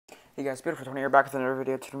Hey guys, Beautiful20 here, back with another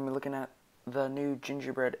video. Today we're looking at the new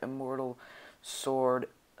Gingerbread Immortal sword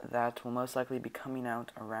that will most likely be coming out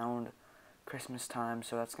around Christmas time.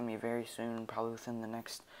 So that's going to be very soon, probably within the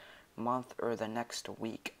next month or the next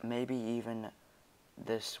week. Maybe even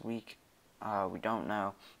this week. We don't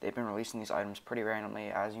know. They've been releasing these items pretty randomly.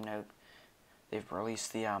 As you know, they've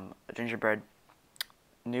released the Gingerbread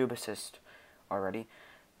Noob Assist already.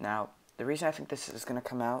 Now, the reason I think this is going to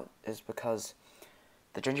come out is because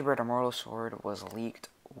the Gingerbread Immortal sword was leaked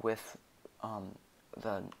with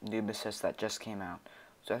the Noob Assist that just came out.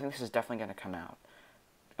 So I think this is definitely going to come out.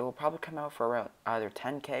 It will probably come out for around either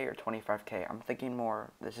 10k or 25k. I'm thinking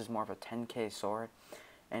this is more of a 10k sword.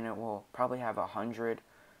 And it will probably have 100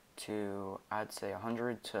 to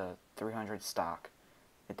 300 stock.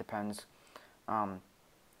 It depends.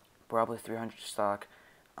 Probably 300 stock.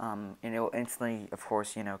 And it will instantly, of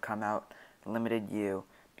course, come out limited U.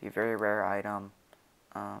 Be a very rare item.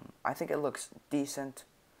 I think it looks decent.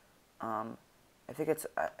 I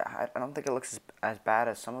don't think it looks as bad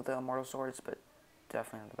as some of the Immortal swords, but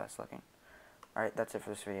definitely the best looking. Alright, that's it for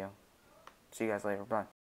this video. See you guys later. Bye.